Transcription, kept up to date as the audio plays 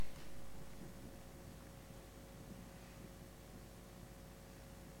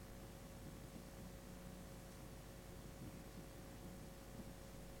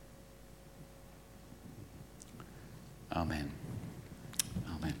Amen.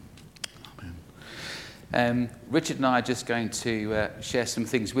 Amen. Amen. Richard and I are just going to share some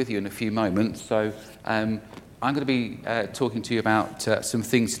things with you in a few moments. So I'm going to be talking to you about some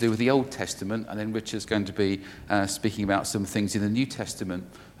things to do with the Old Testament, and then Richard's going to be speaking about some things in the New Testament.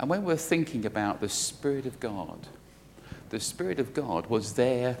 And when we're thinking about the Spirit of God was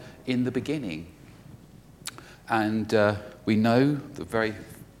there in the beginning. And we know the very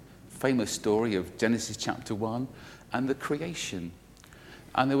famous story of Genesis chapter 1 and the creation.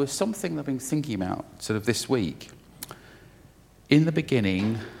 And there was something I've been thinking about sort of this week. In the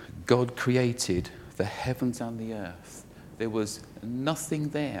beginning, God created the heavens and the earth. There was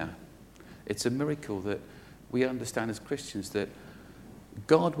nothing there. It's a miracle that we understand as Christians that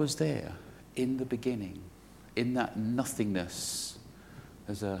God was there in the beginning, in that nothingness.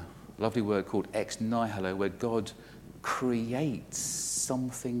 There's a lovely word called ex nihilo, where God creates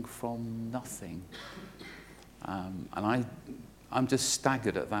something from nothing. And I'm just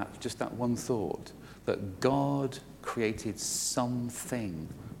staggered at that, just that one thought, that God created something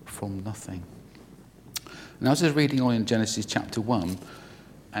from nothing. And I was just reading on in Genesis chapter 1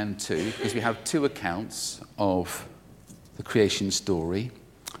 and 2, because we have two accounts of the creation story.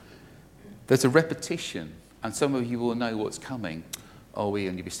 There's a repetition, and some of you will know what's coming. Oh,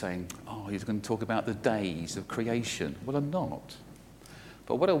 Ian, you'll be saying, oh, he's going to talk about the days of creation. Well, I'm not.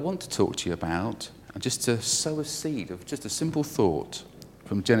 But what I want to talk to you about, and just to sow a seed of just a simple thought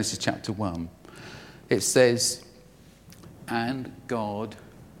from Genesis chapter 1, it says, and God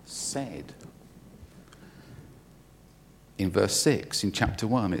said. In verse 6, in chapter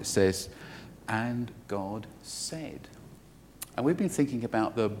 1, it says, and God said. And we've been thinking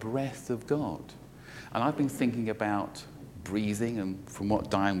about the breath of God. And I've been thinking about breathing, and from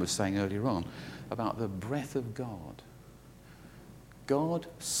what Diane was saying earlier on, about the breath of God. God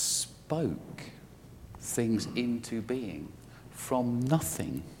spoke things into being from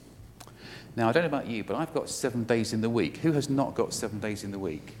nothing. Now, I don't know about you, but I've got 7 days in the week. Who has not got 7 days in the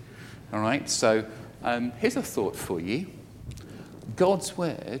week? All right, so here's a thought for you. God's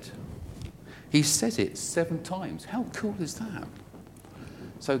word, he says it 7 times. How cool is that?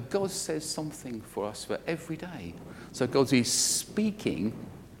 So God says something for us for every day. So God is speaking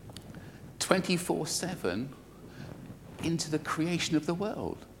 24/7 into the creation of the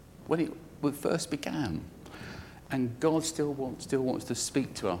world when it first began. And God still wants to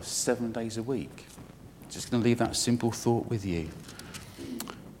speak to us 7 days a week. Just going to leave that simple thought with you.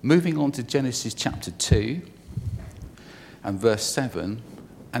 Moving on to Genesis chapter 2 and verse 7,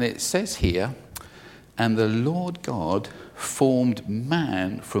 and it says here, and the Lord God formed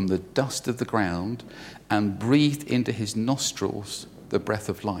man from the dust of the ground and breathed into his nostrils the breath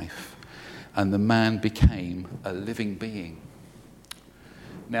of life, and the man became a living being.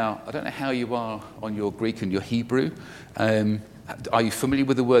 Now, I don't know how you are on your Greek and your Hebrew. Are you familiar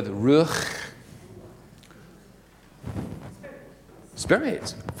with the word ruach?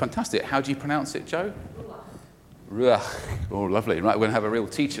 Spirit. Fantastic. How do you pronounce it, Joe? Ruach. Oh, lovely. Right, we're going to have a real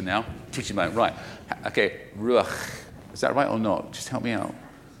teacher now. Teaching moment. Right. Okay, ruach. Is that right or not? Just help me out.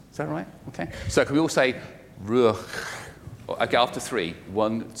 Is that right? Okay. So can we all say ruach? Okay, after 3.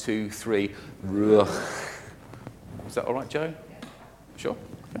 1, 2, 3. Ruach. Is that all right, Joe? Sure.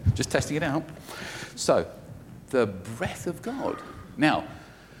 Okay. Just testing it out. So, the breath of God. Now,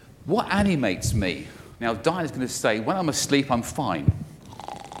 what animates me? Now, Diana's going to say, when I'm asleep, I'm fine.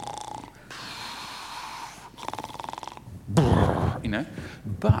 You know,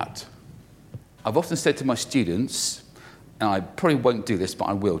 but I've often said to my students, and I probably won't do this, but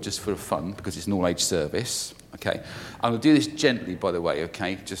I will just for fun because it's an all-age service. Okay, I will do this gently, by the way.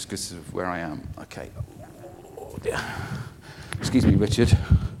 Okay, just because of where I am. Okay. Oh dear. Excuse me, Richard.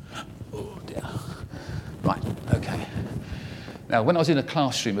 Oh dear. Right. Okay. Now, when I was in a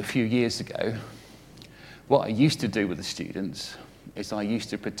classroom a few years ago, what I used to do with the students is I used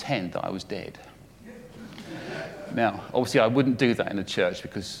to pretend that I was dead. Now, obviously, I wouldn't do that in a church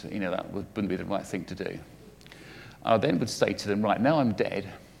because, you know, that wouldn't be the right thing to do. I then would say to them, right, now I'm dead.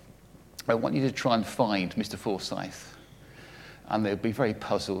 I want you to try and find Mr. Forsyth. And they'd be very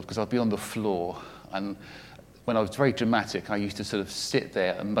puzzled because I'd be on the floor. And when I was very dramatic, I used to sort of sit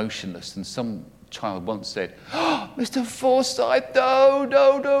there emotionless. And some child once said, oh, Mr. Forsyth,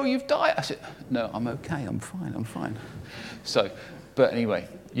 no, you've died. I said, no, I'm okay, I'm fine. So, but anyway,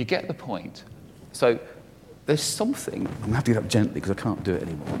 you get the point. So, there's something, I'm going to have to get up gently because I can't do it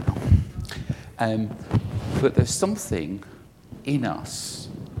anymore now. But there's something in us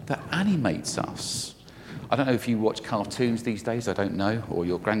that animates us. I don't know if you watch cartoons these days, I don't know, or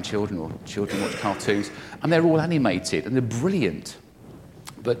your grandchildren or children watch cartoons, and they're all animated and they're brilliant.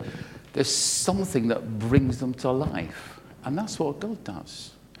 But there's something that brings them to life. And that's what God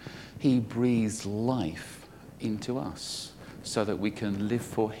does. He breathes life into us so that we can live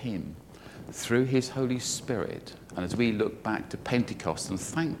for him through his Holy Spirit. And as we look back to Pentecost, and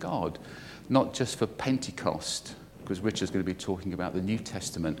thank God, not just for Pentecost, because Richard's going to be talking about the New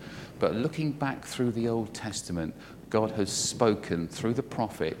Testament, but looking back through the Old Testament, God has spoken through the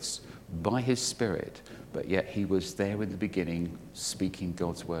prophets by his Spirit, but yet he was there in the beginning speaking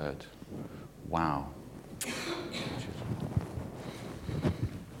God's word. Wow.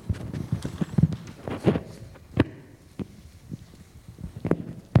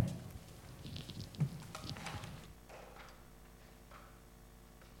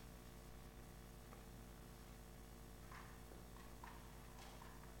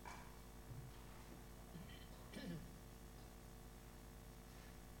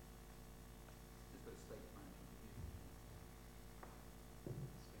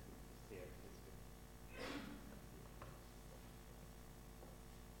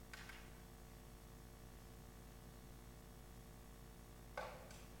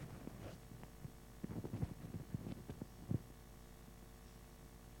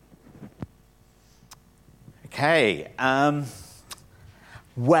 Okay,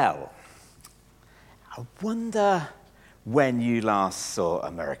 well, I wonder when you last saw a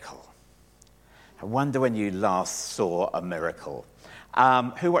miracle.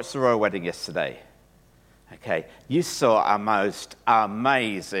 Who watched the royal wedding yesterday? Okay, you saw a most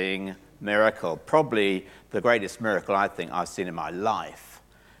amazing miracle, probably the greatest miracle I think I've seen in my life,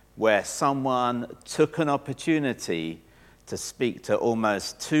 where someone took an opportunity to speak to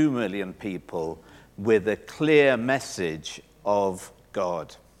almost 2 million people with a clear message of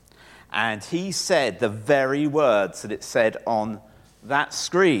God. And he said the very words that it said on that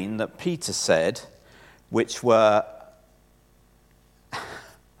screen that Peter said, which were,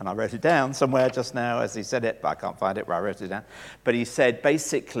 and I wrote it down somewhere just now as he said it, but I can't find it where I wrote it down. But he said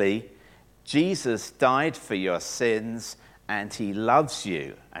basically, Jesus died for your sins and he loves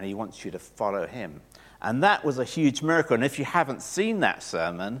you and he wants you to follow him. And that was a huge miracle. And if you haven't seen that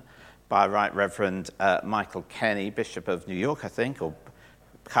sermon by Right Reverend Michael Kenny, Bishop of New York, I think, or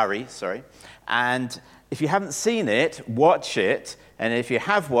Curry, sorry. And if you haven't seen it, watch it. And if you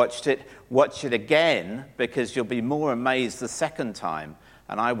have watched it, watch it again, because you'll be more amazed the second time.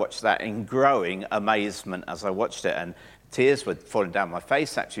 And I watched that in growing amazement as I watched it. And tears were falling down my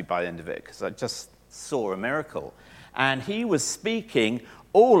face, actually, by the end of it, because I just saw a miracle. And he was speaking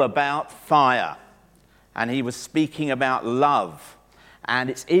all about fire. And he was speaking about love.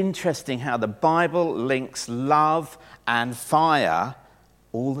 And it's interesting how the Bible links love and fire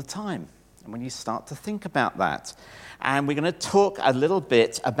all the time. And when you start to think about that. And we're going to talk a little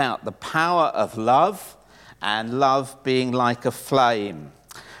bit about the power of love and love being like a flame.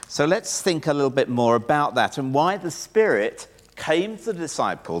 So let's think a little bit more about that and why the Spirit came to the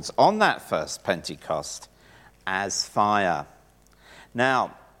disciples on that first Pentecost as fire.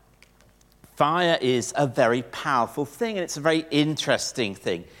 Now, fire is a very powerful thing, and it's a very interesting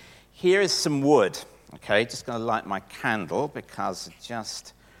thing. Here is some wood. Okay, just going to light my candle because I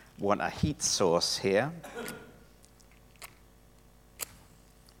just want a heat source here.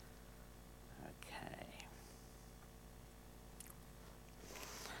 Okay.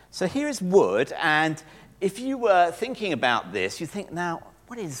 So here is wood, and if you were thinking about this, you think, now,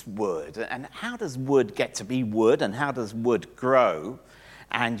 what is wood? And how does wood get to be wood, and how does wood grow?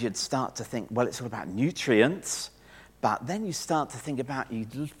 And you'd start to think, well, it's all about nutrients. But then you start to think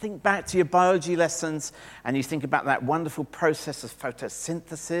you think back to your biology lessons, and you think about that wonderful process of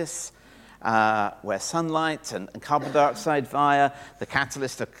photosynthesis, where sunlight and carbon dioxide via the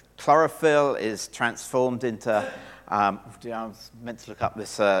catalyst of chlorophyll is transformed into, I was meant to look up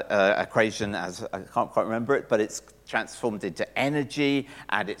this equation, as I can't quite remember it, but it's transformed into energy,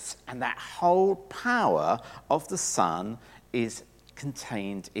 and that whole power of the sun is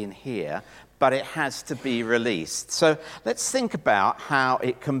contained in here, but it has to be released. So let's think about how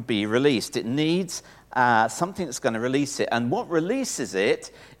it can be released. It needs something that's going to release it, and what releases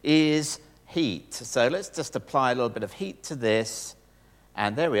it is heat. So let's just apply a little bit of heat to this,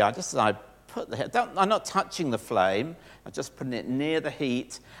 and there we are. Just as I put I'm not touching the flame, I'm just putting it near the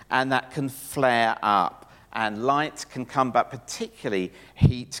heat, and that can flare up. And light can come, but particularly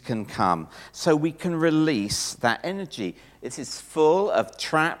heat can come. So we can release that energy. It is full of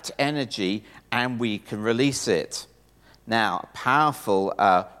trapped energy, and we can release it. Now,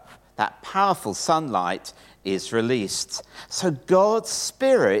 that powerful sunlight is released. So God's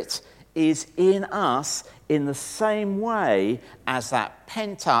Spirit is in us in the same way as that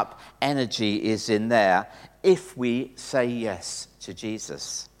pent-up energy is in there if we say yes to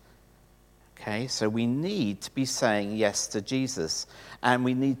Jesus. Okay, so we need to be saying yes to Jesus, and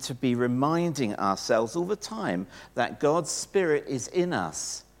we need to be reminding ourselves all the time that God's Spirit is in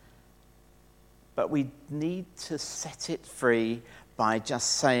us. But we need to set it free by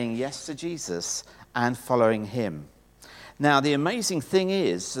just saying yes to Jesus and following him. Now, the amazing thing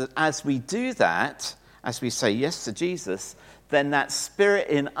is that as we do that, as we say yes to Jesus, then that Spirit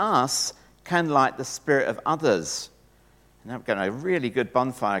in us can light the spirit of others. And I've got a really good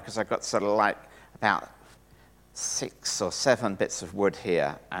bonfire because I've got sort of like about 6 or 7 bits of wood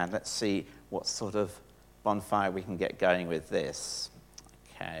here. And let's see what sort of bonfire we can get going with this.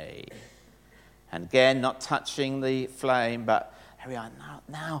 Okay. And again, not touching the flame, but here we are.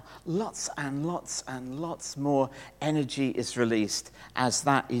 Now lots and lots and lots more energy is released as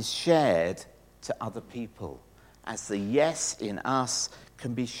that is shared to other people. As the yes in us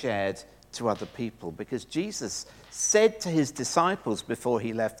can be shared to other people, because Jesus said to his disciples before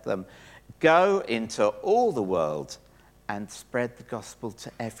he left them, go into all the world and spread the gospel to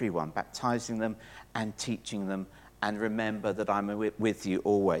everyone, baptizing them and teaching them, and remember that I'm with you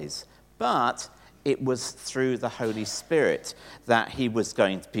always. But it was through the Holy Spirit that he was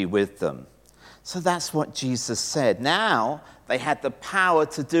going to be with them. So that's what Jesus said. Now they had the power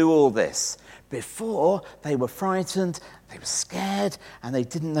to do all this. Before, they were frightened, they were scared, and they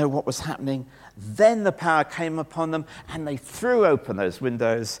didn't know what was happening. Then the power came upon them, and they threw open those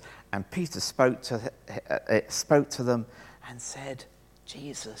windows, and Peter spoke to them and said,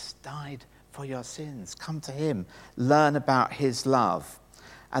 Jesus died for your sins. Come to him. Learn about his love.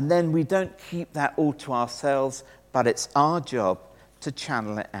 And then we don't keep that all to ourselves, but it's our job to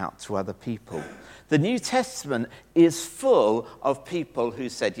channel it out to other people. The New Testament is full of people who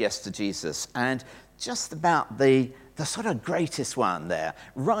said yes to Jesus. And just about the sort of greatest one there,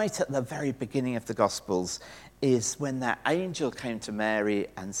 right at the very beginning of the Gospels, is when that angel came to Mary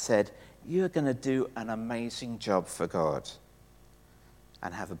and said, you're going to do an amazing job for God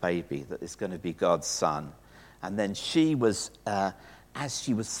and have a baby that is going to be God's son. And then she was, as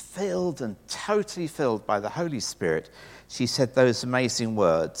she was filled and totally filled by the Holy Spirit, she said those amazing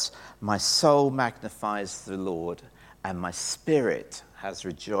words, my soul magnifies the Lord, and my spirit has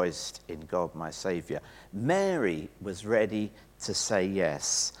rejoiced in God my Saviour. Mary was ready to say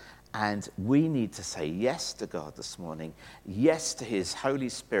yes. And we need to say yes to God this morning, yes to his Holy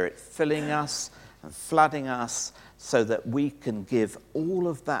Spirit filling us and flooding us so that we can give all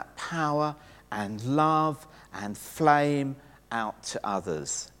of that power and love and flame out to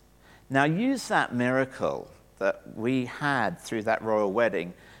others. Now use that miracle that we had through that royal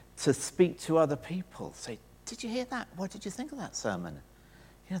wedding to speak to other people. Say, did you hear that? What did you think of that sermon?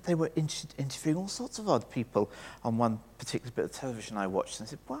 You know, they were interviewing all sorts of odd people on one particular bit of television I watched, and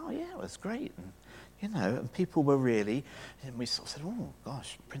I said, wow, yeah, it was great. And, you know, and people were really, and we sort of said, oh,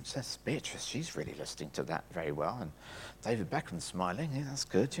 gosh, Princess Beatrice, she's really listening to that very well. And David Beckham's smiling, yeah, that's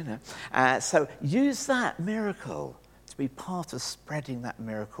good, you know. So use that miracle to be part of spreading that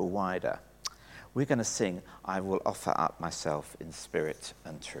miracle wider. We're going to sing, I Will Offer Up Myself in Spirit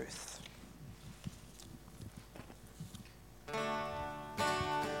and Truth.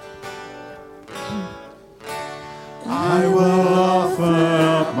 I will offer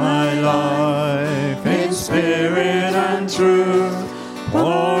up my life in spirit and truth,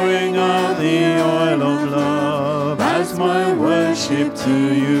 pouring out the oil of love as my worship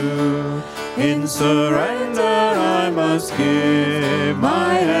to you. In surrender I must give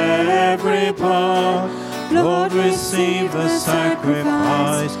my every part. Lord, receive the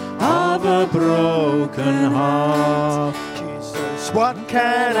sacrifice of a broken heart. Jesus, what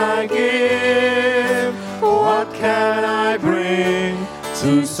can I give? What can I bring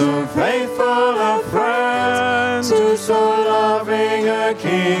to so faithful a friend, to so loving a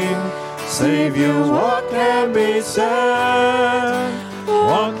King? Savior, what can be said?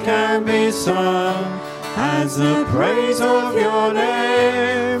 What can be sung as the praise of your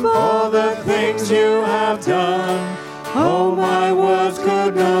name for the things you have done? Oh, my words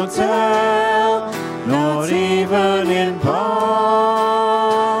could not tell, not even in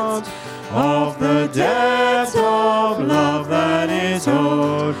part, of the depth of love that is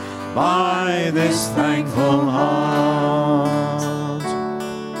owed by this thankful heart.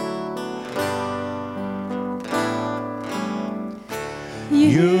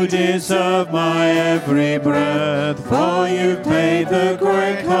 You deserve my every breath, for you paid the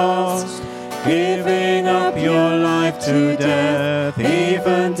great cost, giving up your life to death,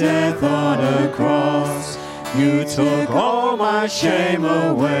 even death on a cross. You took all my shame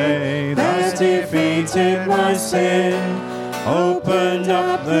away, that defeated my sin, opened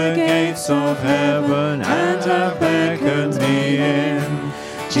up the gates of heaven and have beckoned me in.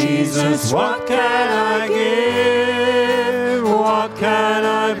 Jesus, what can I give? What can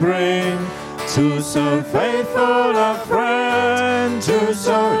I bring to so faithful a friend, to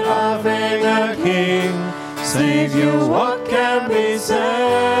so loving a King? Saviour, what can be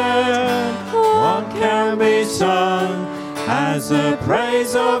said? What can be sung as the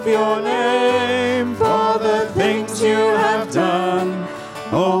praise of your name for the things you have done?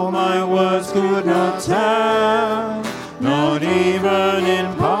 Oh, my words could not tell, not even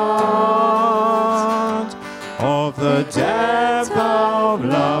in part, of the depth of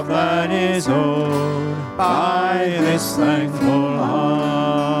love that is owed by this thankful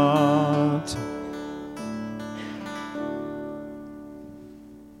heart.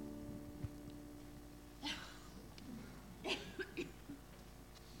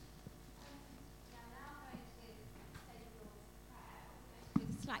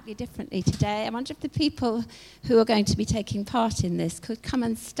 Slightly differently today. I wonder if the people who are going to be taking part in this could come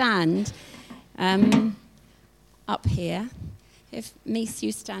and stand up here. If Mies,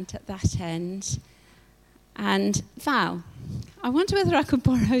 you stand at that end. And Val, I wonder whether I could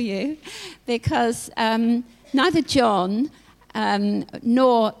borrow you, because neither John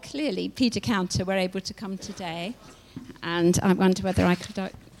nor clearly Peter Counter were able to come today. And I wonder whether I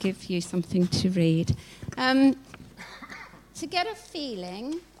could give you something to read. To get a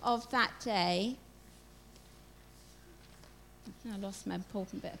feeling of that day, I lost my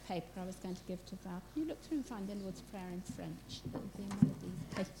important bit of paper I was going to give to Val. Can you look through and find the Lord's Prayer in French? That would be in one of these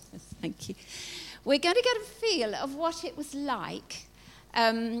papers. Thank you. We're going to get a feel of what it was like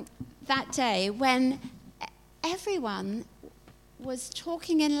that day when everyone was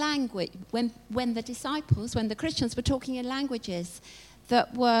talking in language, when the disciples, when the Christians were talking in languages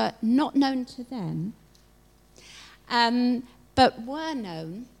that were not known to them, but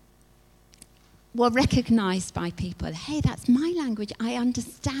were recognized by people. Hey, that's my language. I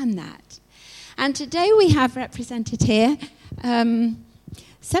understand that. And today we have represented here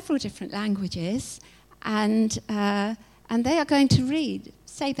several different languages, and they are going to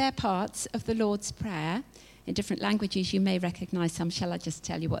say their parts of the Lord's Prayer in different languages. You may recognize some. Shall I just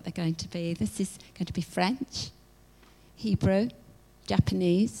tell you what they're going to be? This is going to be French, Hebrew,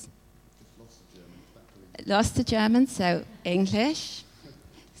 Japanese. Lost the German, so English.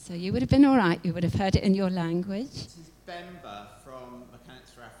 So you would have been all right. You would have heard it in your language. This is Bemba from Mechanics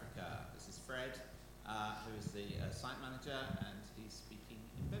for Africa. This is Fred, who is the site manager, and he's speaking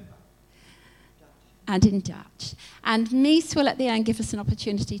in Bemba. And in Dutch. And Mies will at the end give us an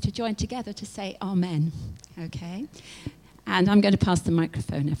opportunity to join together to say Amen. Okay? And I'm going to pass the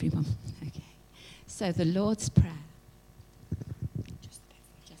microphone, everyone. Okay. So the Lord's Prayer.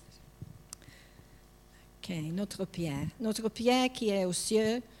 Okay, notre Père. Notre Père qui est aux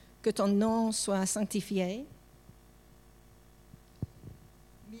cieux, que ton nom soit sanctifié.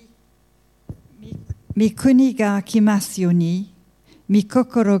 Mi kuniga kimasioni, mi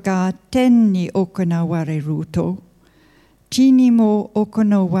kokoro ga ten ni okona ware ruto, tini mo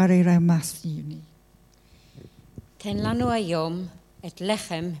okona ware ramasioni. תן לנו היום את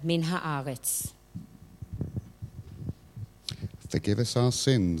לחם מן הארץ. Forgive us our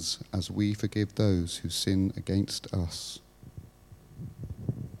sins as we forgive those who sin against us.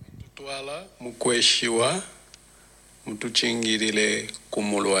 Tutwala mukweshiwa mutuchingirile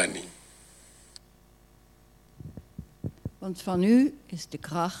kumulwani. Want van u is de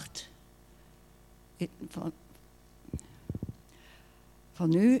kracht,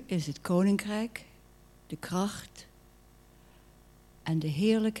 van u is het koninkrijk, de kracht en de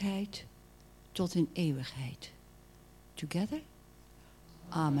heerlijkheid tot in eeuwigheid. Together?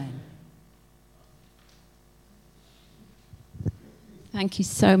 Amen. Thank you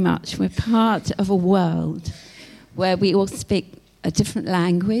so much. We're part of a world where we all speak a different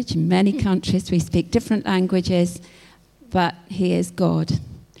language. In many countries we speak different languages, but He is God,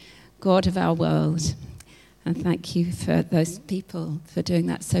 God of our world. And thank you for those people for doing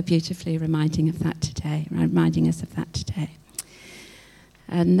that so beautifully, reminding us of that today.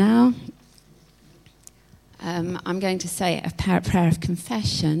 And now I'm going to say a prayer of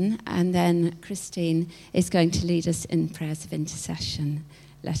confession, and then Christine is going to lead us in prayers of intercession.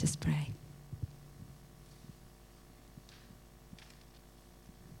 Let us pray.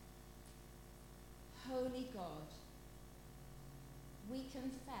 Holy God, we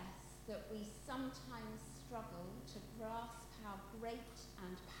confess that we sometimes struggle to grasp how great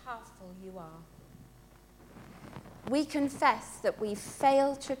and powerful you are. We confess that we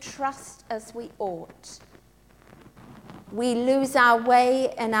fail to trust as we ought. We lose our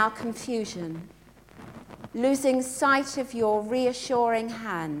way in our confusion, losing sight of your reassuring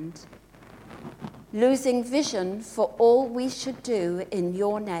hand. losing vision for all we should do in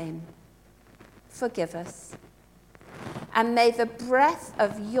your name. Forgive us. And may the breath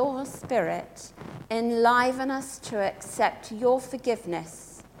of your Spirit enliven us to accept your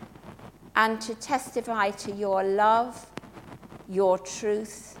forgiveness and to testify to your love, your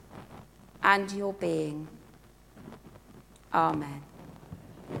truth, and your being. Amen.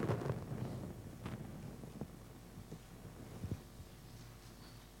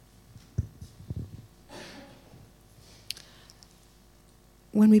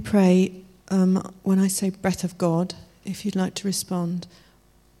 When we pray, when I say breath of God, if you'd like to respond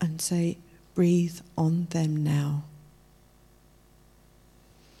and say, breathe on them now.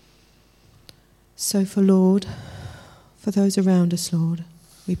 So for Lord, for those around us, Lord,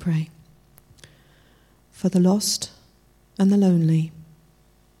 we pray. For the lost and the lonely,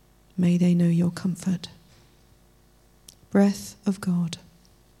 may they know your comfort. Breath of God,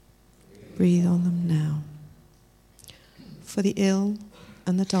 breathe on them now. For the ill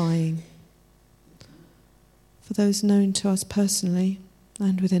and the dying, for those known to us personally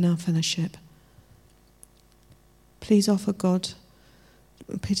and within our fellowship, please offer them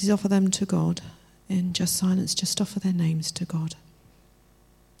to God in just silence. Just offer their names to God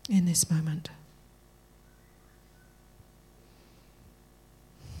in this moment.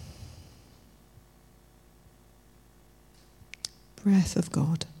 Breath of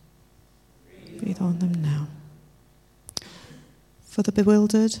God, breathe on them now. For the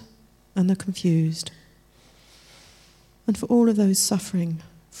bewildered and the confused, and for all of those suffering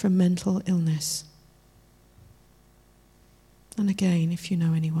from mental illness. And again, if you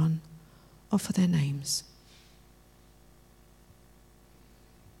know anyone, offer their names.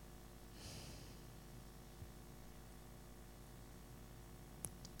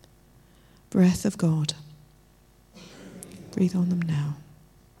 Breath of God, breathe on them now.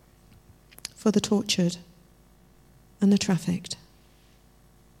 For the tortured and the trafficked,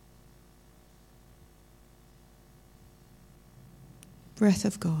 breath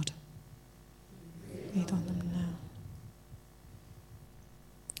of God, breathe on them now.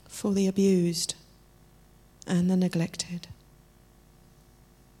 For the abused and the neglected,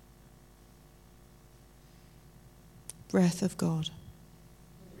 breath of God,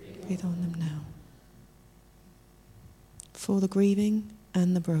 breathe on them now. For the grieving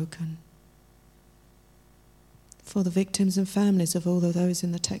and the broken, for the victims and families of all of those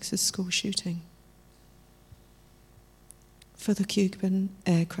in the Texas school shooting, for the Cuban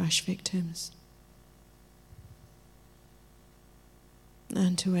air crash victims,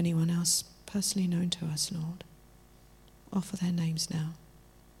 and to anyone else personally known to us, Lord, offer their names now.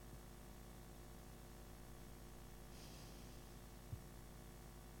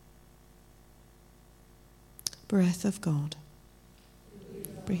 Breath of God,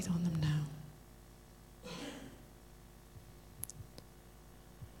 breathe on them now.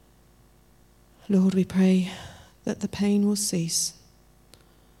 Lord, we pray that the pain will cease,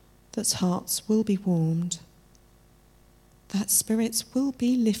 that hearts will be warmed, that spirits will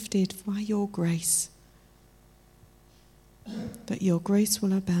be lifted by your grace, that your grace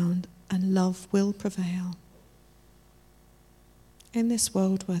will abound and love will prevail. In this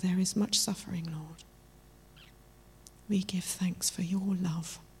world where there is much suffering, Lord, we give thanks for your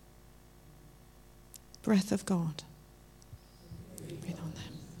love. Breath of God, breathe on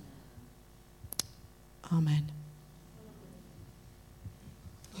them. Amen.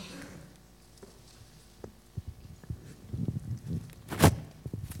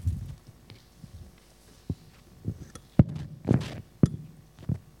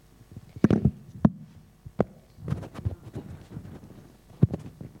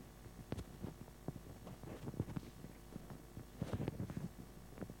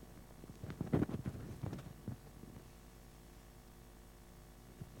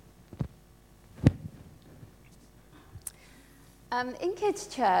 In Kids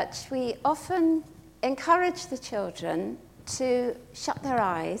Church, we often encourage the children to shut their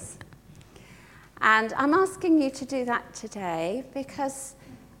eyes. And I'm asking you to do that today because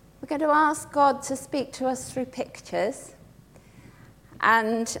we're going to ask God to speak to us through pictures.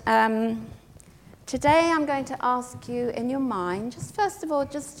 And today I'm going to ask you in your mind, just first of all,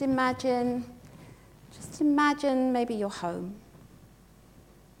 just imagine maybe your home.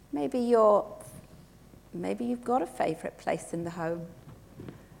 Maybe you've got a favourite place in the home,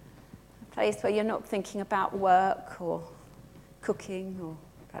 a place where you're not thinking about work or cooking, or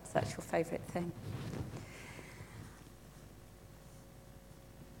perhaps that's your favourite thing.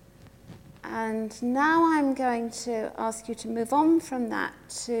 And now I'm going to ask you to move on from that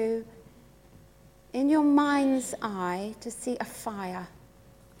to, in your mind's eye, to see a fire.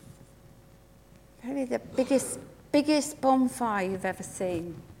 Probably the biggest bonfire you've ever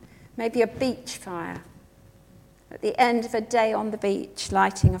seen. Maybe a beach fire. At the end of a day on the beach,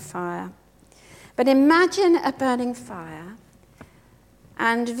 lighting a fire. But imagine a burning fire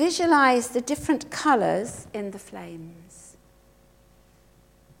and visualize the different colours in the flames.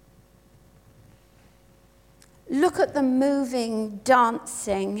 Look at the moving,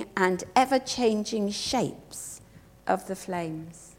 dancing, and ever-changing shapes of the flames.